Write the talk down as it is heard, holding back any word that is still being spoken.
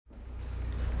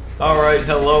Alright,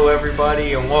 hello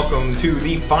everybody and welcome to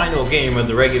the final game of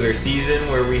the regular season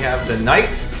where we have the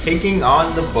Knights taking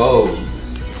on the Bows.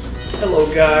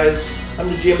 Hello guys, I'm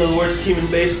the GM of the worst team in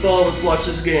baseball. Let's watch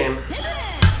this game.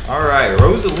 Alright,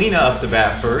 Rosalina up to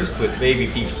bat first with Baby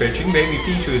Peach pitching. Baby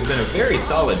Peach, who has been a very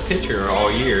solid pitcher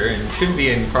all year and should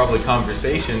be in probably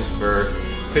conversations for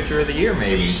pitcher of the year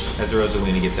maybe as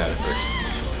Rosalina gets out at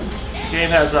first. This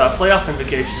game has playoff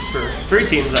implications for 3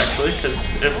 teams actually, because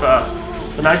if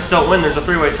the Knights don't win, there's a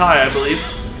 3-way tie, I believe.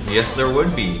 Yes, there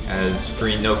would be, as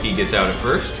Green Noki gets out at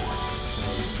first.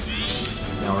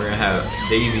 Now we're going to have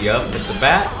Daisy up at the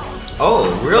bat.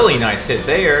 Oh, really nice hit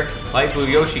there. Light Blue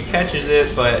Yoshi catches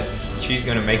it, but she's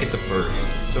going to make it to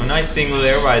first. So nice single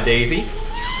there by Daisy,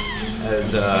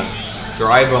 as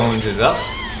Dry Bones is up.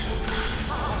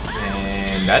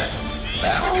 And that's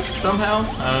foul somehow.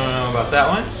 I don't know about that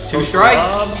one. 2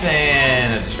 strikes,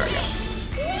 and that's a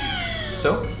strikeout.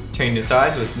 So, changing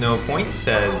sides with no points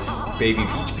as Baby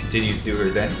Peach continues to do her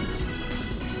thing.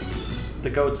 The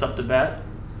goat's up to bat.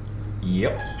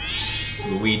 Yep.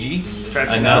 Luigi,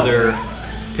 Stretching another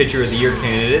pitcher of the year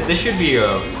candidate. This should be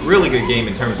a really good game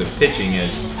in terms of pitching,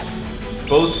 as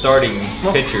both starting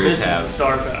pitchers have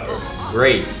star power.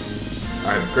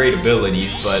 great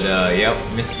abilities, but yep,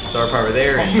 misses star power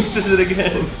there, and misses it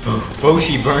again.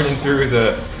 Boshi burning through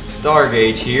the star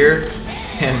gauge here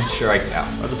and strikes out.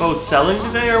 Are the Bows selling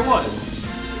today or what?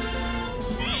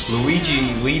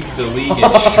 Luigi leads the league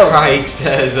in strikes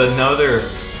as another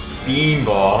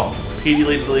beanball. Petey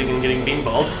leads the league in getting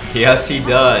beanballed. Yes, he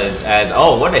does. As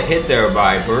oh, what a hit there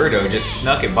by Birdo! Just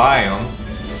snuck it by him.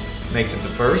 Makes it to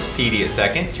first. Petey at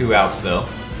second. 2 outs though.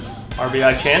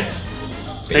 RBI chance.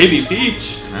 Baby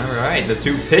Peach. All right, the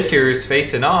 2 pitchers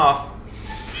facing off.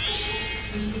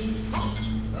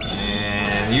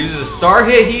 And uses a star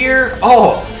hit here.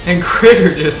 Oh, and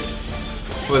Critter just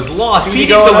was lost. Petey's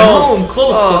going home.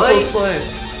 Close play.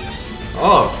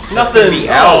 Oh, nothing. Be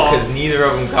out because neither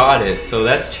of them got it. So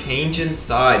that's changing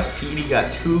sides. Petey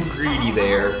got too greedy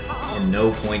there, and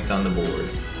no points on the board.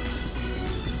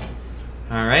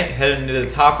 All right, heading to the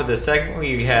top of the second,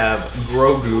 we have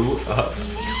Grogu up.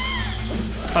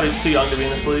 I thought he was too young to be in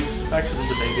this league. Actually,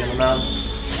 there's a baby on the mound.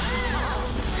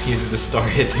 Uses the star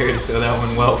hit there to seal that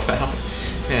one well foul.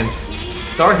 And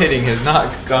star hitting has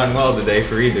not gone well today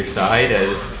for either side,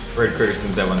 as Red Critter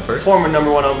sends that one first. Former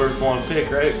 #1 over 1 pick,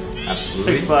 right?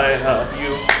 Absolutely. Picked by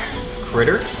you.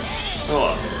 Critter.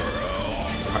 Oh.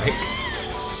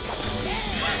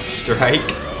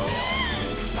 Strike.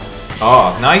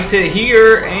 Oh, nice hit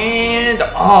here, and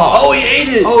oh, he ate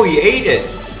it. Oh, he ate it.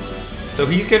 So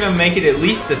he's gonna make it at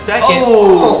least a second.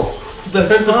 Oh,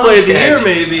 defensive play of the year,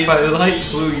 maybe. By Light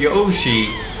Blue Yoshi.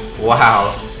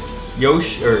 Wow.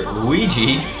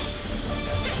 Luigi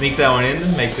sneaks that one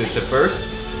in, makes it to first.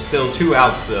 Still 2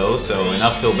 outs though, so an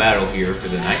uphill battle here for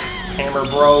the Knights. Hammer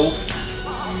bro.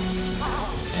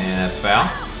 And that's foul.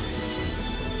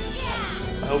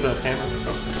 I hope that's hammer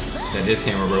bro. That is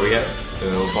hammer bro, yes.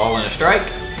 So ball and a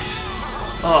strike.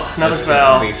 Oh, another that's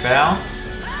foul. Big foul.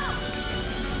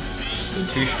 So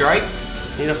 2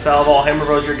 strikes. Need a foul ball. Hammer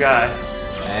bro's your guy.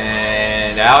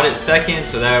 And out at second,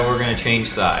 so that we're going to change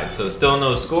sides. So still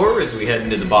no score as we head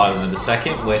into the bottom of the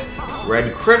second with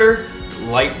Red Critter,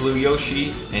 Light Blue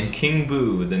Yoshi, and King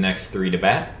Boo, the next 3 to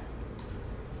bat.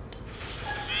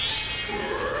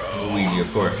 Luigi,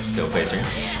 of course, still pitching.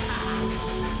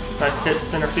 Nice hit to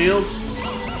center field.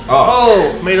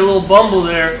 Oh, made a little bumble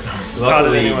there.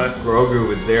 Luckily, Grogu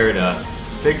was there to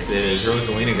fix it as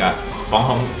Rosalina got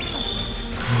bombed.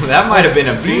 That might have been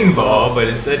a beanball, but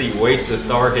instead he wastes a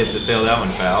star hit to sail that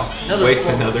one foul. Wastes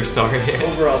another star hit.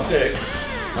 Overall pick.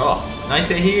 Oh, nice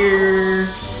hit here.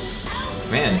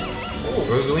 Man,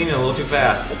 Rosalina a little too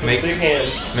fast. Big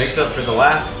hands. Makes up for the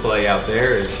last play out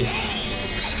there. And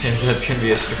that's going to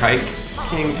be a strike.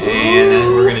 And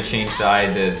then we're going to change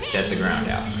sides as that's a ground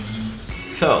out.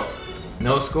 So,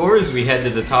 no scores. We head to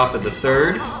the top of the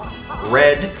third.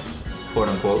 Red, quote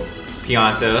unquote,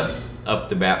 Pianta up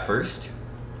to bat first.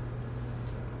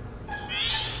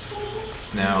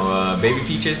 Now, Baby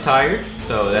Peach is tired,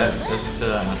 so that's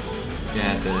gonna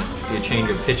have to see a change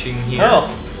of pitching here.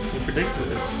 Oh, you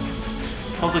predicted it.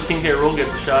 Hopefully King K. Rool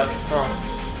gets a shot. Oh,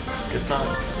 guess not.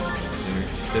 They're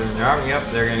sitting there.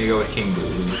 Yep, they're gonna go with King Boo,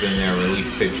 who's been their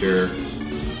relief pitcher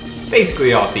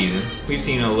basically all season. We've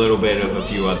seen a little bit of a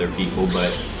few other people,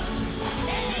 but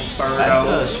that's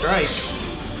a strike.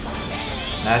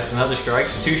 That's another strike.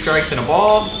 So 2 strikes and a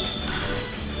ball.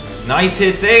 Nice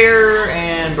hit there,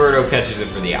 and Birdo catches it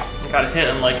for the out. Got a hit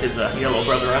unlike his yellow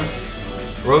brother.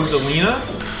 Rosalina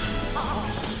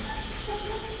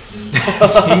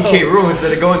King K. Rool,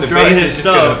 instead of going to base, is just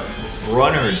going to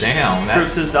run her down.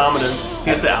 Proves his dominance.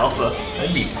 He's the alpha.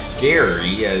 That'd be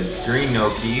scary as Green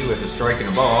Noki with a strike and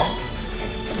a ball.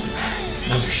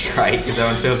 Another strike because that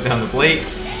one sails down the plate.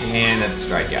 And that's a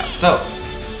strikeout. So,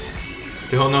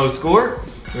 still no score.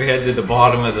 We head to the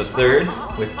bottom of the third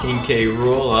with King K.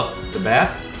 Rool up the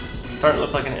bat. It's starting to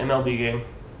look like an MLB game.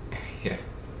 Yeah.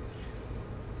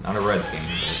 Not a Reds game,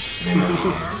 but an MLB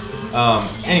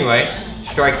game. Anyway,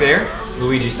 strike there.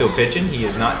 Luigi still pitching. He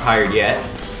is not tired yet.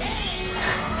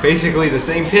 Basically the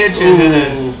same pitch and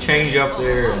then a change up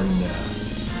there. And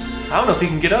I don't know if he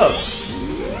can get up.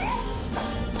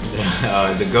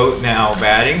 The GOAT now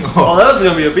batting. Oh, that was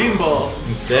going to be a beanball.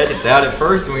 Instead, it's out at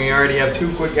first, and we already have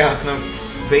 2 quick outs. Now,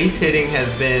 base hitting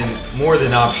has been more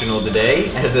than optional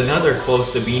today, as another close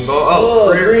to beanball.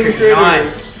 Oh, Critter could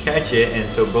not catch it,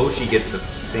 and so Boshi gets the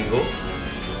single.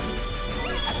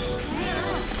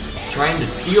 Trying to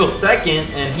steal second,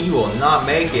 and he will not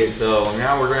make it. So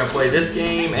now we're going to play this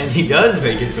game, and he does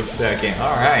make it to second.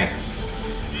 All right.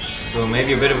 So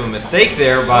maybe a bit of a mistake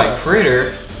there by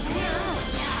Critter.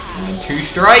 And 2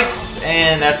 strikes,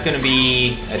 and that's going to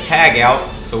be a tag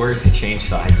out. So we're going to change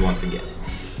sides once again.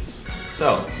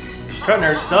 So. She's trying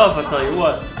her stuff, I'll tell you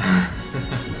what.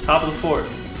 Top of the 4th.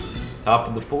 Top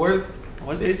of the 4th?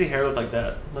 Why does Daisy hair look like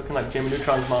that? Looking like Jimmy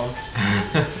Neutron's mom.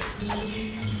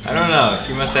 I don't know.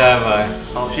 She must have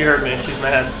Oh, she heard me. She's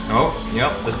mad. Oh,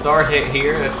 yep. The star hit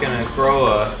here. That's going to grow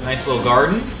a nice little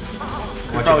garden.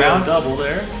 Watch it bounce. Double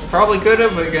there. Probably could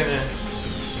have, but going to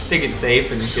think it's safe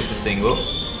and get the single.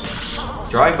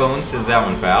 Dry Bones says that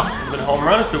one foul. But a home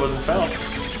run if it wasn't foul.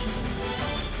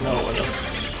 No, it wasn't.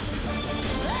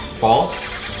 Ball.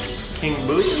 King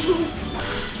Boo.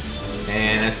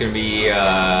 And that's going to be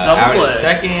out at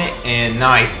second. And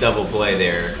nice double play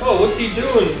there. Oh, what's he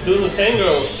doing? Doing the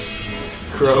tango.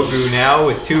 Grogu now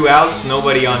with 2 outs.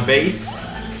 Nobody on base.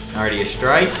 Already a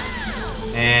strike.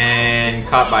 And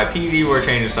caught by Peavy. We're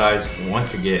changing sides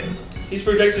once again. He's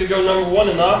projected to go #1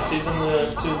 in the offseason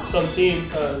to some team.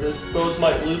 The Bows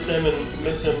might lose him and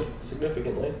miss him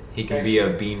significantly. He can be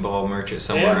a beanball merchant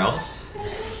somewhere else.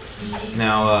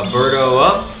 Now Birdo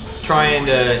up, trying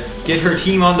to get her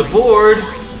team on the board.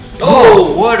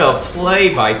 Oh, what a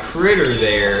play by Critter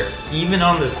there. Even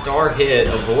on the star hit,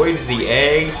 avoids the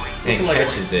egg and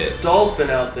catches it. Dolphin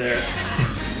out there.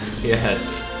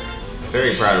 Yes.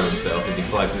 Very proud of himself as he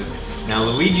flexes. Now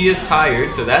Luigi is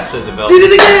tired, so that's a development.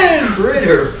 Did it again!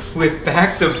 Critter with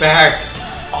back-to-back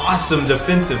awesome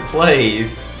defensive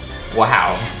plays.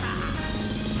 Wow.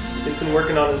 He's been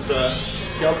working on his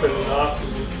jumping in the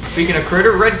offseason. Speaking of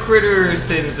Critter, Red Critter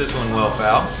sends this one well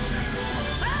foul.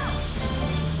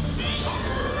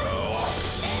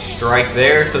 Strike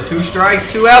there, so 2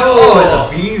 strikes, 2 outs. Oh,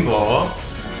 and a beanball.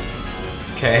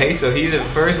 Okay, so he's at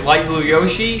first. Light Blue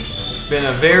Yoshi. Been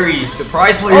a very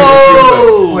surprise player this year,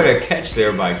 but what a catch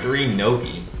there by Green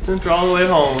Noki. Sent her all the way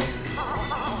home.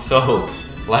 So,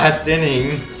 last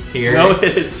inning here. No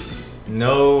hits.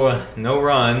 No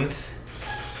runs.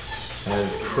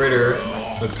 As Critter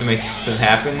looks to make something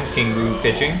happen. King Boo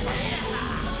pitching.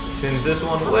 Sends this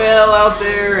one well out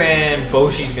there, and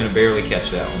Boshi's going to barely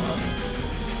catch that one.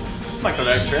 This might go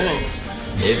to extra innings.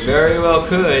 It very well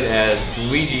could, as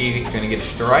Luigi going to get a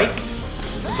strike.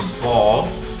 It's a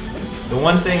ball. The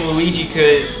one thing Luigi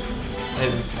could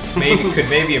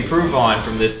maybe improve on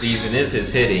from this season is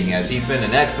his hitting, as he's been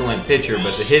an excellent pitcher,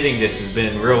 but the hitting just has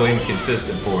been real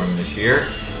inconsistent for him this year.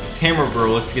 Hammer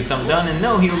Bro looks to get something done, and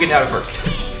no, he will get out of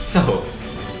first. So,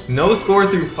 no score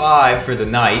through 5 for the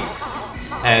Knights.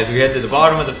 As we head to the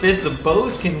bottom of the 5th, the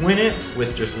Bows can win it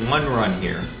with just 1 run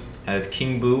here. As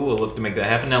King Boo will look to make that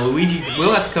happen. Now Luigi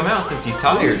will have to come out since he's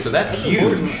tired, so that's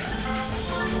huge.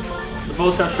 The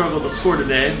Bows have struggled to score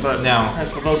today, but now, as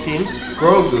for both teams.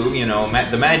 Grogu, you know,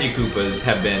 the Magic Koopas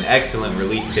have been excellent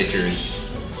relief pitchers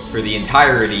for the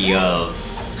entirety of,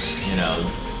 you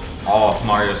know, all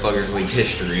Mario Sluggers League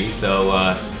history. So,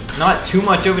 not too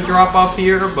much of a drop-off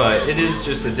here, but it is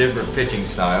just a different pitching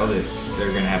style that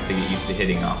they're going to have to get used to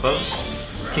hitting off of.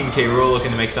 King K. Rool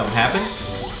looking to make something happen.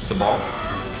 It's a ball.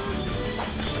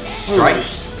 Strike.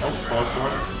 Ooh, that's a close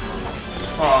one.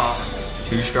 Aww.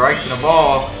 2 strikes and a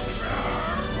ball.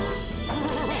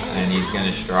 And he's going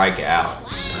to strike out.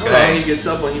 Okay. He gets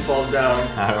up when he falls down.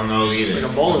 I don't know either. Like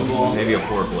a bowling ball. Maybe a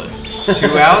forklift.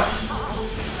 2 outs.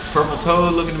 Purple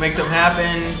Toad looking to make something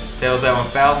happen. Sails that one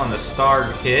foul on the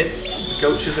star hit. The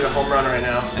GOAT should hit a home run right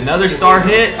now. Another star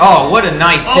hit. Oh, what a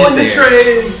nice hit and there.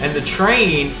 Train! And the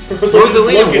train.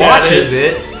 Rosalina watches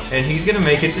it. And he's going to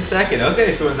make it to second.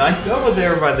 Okay, so a nice double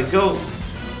there by the GOAT.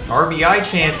 RBI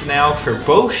chance now for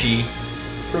Boshi.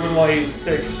 Proving why he's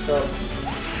picked up.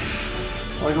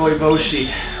 Like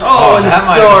Boshi. Oh, and a that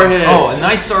star hit. Oh, a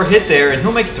nice star hit there, and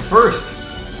he'll make it to first.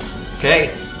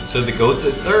 Okay, so the GOAT's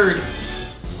at third.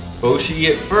 Boshi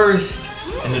at first,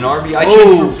 and an RBI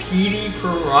chase for Petey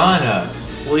Piranha.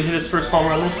 Will he hit his first home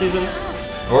run this season?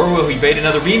 Or will he bait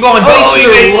another beanball? And he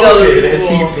baits another as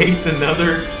he baits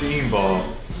another beanball.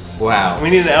 Wow. We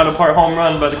need an out-of-park home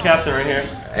run by the captain right here.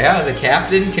 Yeah, the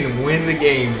captain can win the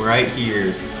game right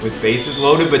here with bases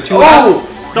loaded, but 2 outs.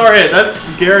 Star hit. That's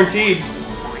guaranteed.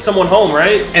 Someone home,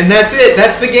 right? And that's it.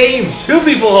 That's the game. 2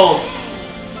 people home.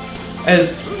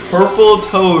 As Purple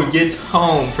Toad gets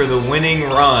home for the winning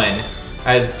run,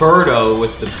 as Birdo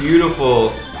with the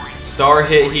beautiful star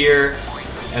hit here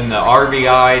and the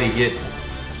RBI to get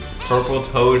Purple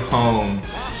Toad home,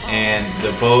 and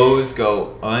the Bows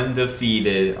go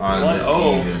undefeated on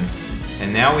the season.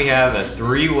 And now we have a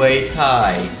 3-way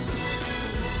tie.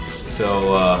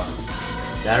 So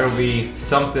that'll be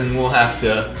something we'll have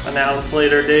to announce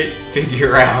later date.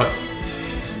 Figure out.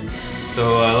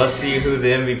 So let's see who the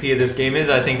MVP of this game is.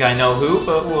 I think I know who,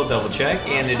 but we'll double check.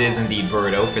 And it is indeed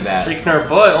Birdo for that. Shaking our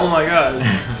butt, oh my god.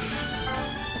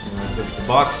 Let's look at the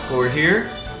box score here.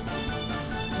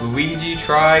 Luigi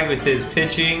tried with his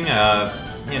pitching,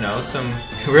 you know, some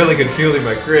really good fielding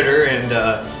by Critter, and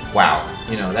wow,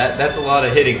 you know, that's a lot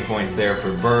of hitting points there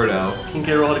for Birdo. King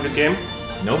K. Rool had a good game.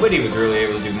 Nobody was really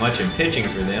able to do much in pitching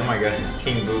for them. I guess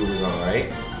King Boo was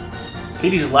alright.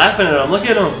 Petey's laughing at him, look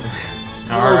at him.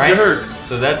 Alright,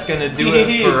 so that's going to do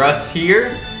it for us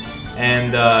here.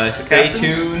 And stay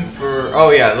tuned for, oh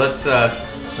yeah, let's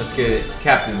get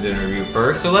Captain's interview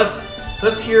first. So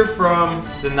let's hear from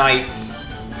the Knights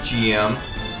GM.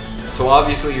 So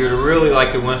obviously you'd really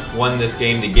like to win this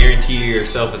game to guarantee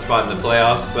yourself a spot in the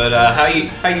playoffs, but how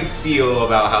you feel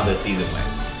about how this season went?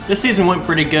 This season went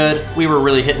pretty good. We were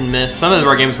really hit and miss. Some of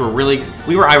our games were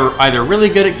we were either really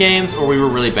good at games or we were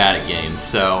really bad at games.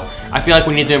 So I feel like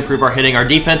we need to improve our hitting. Our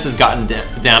defense has gotten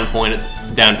down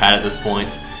pat at this point.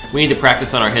 We need to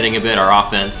practice on our hitting a bit, our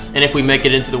offense. And if we make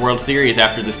it into the World Series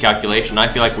after this calculation, I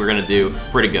feel like we're going to do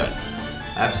pretty good.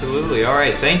 Absolutely. All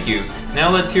right. Thank you.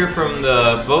 Now let's hear from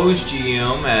the Bows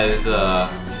GM as,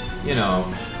 you know,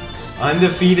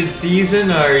 undefeated season.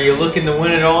 Are you looking to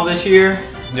win it all this year?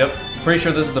 Yep. Pretty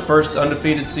sure this is the first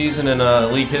undefeated season in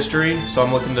league history, so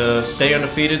I'm looking to stay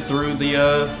undefeated through the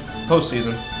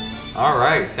postseason. All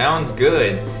right. Sounds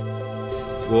good.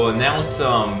 We'll announce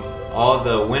all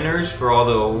the winners for all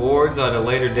the awards at a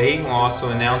later date. We'll also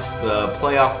announce the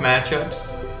playoff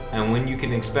matchups and when you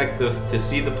can expect to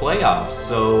see the playoffs.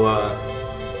 So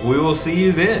we will see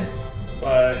you then.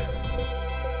 Bye.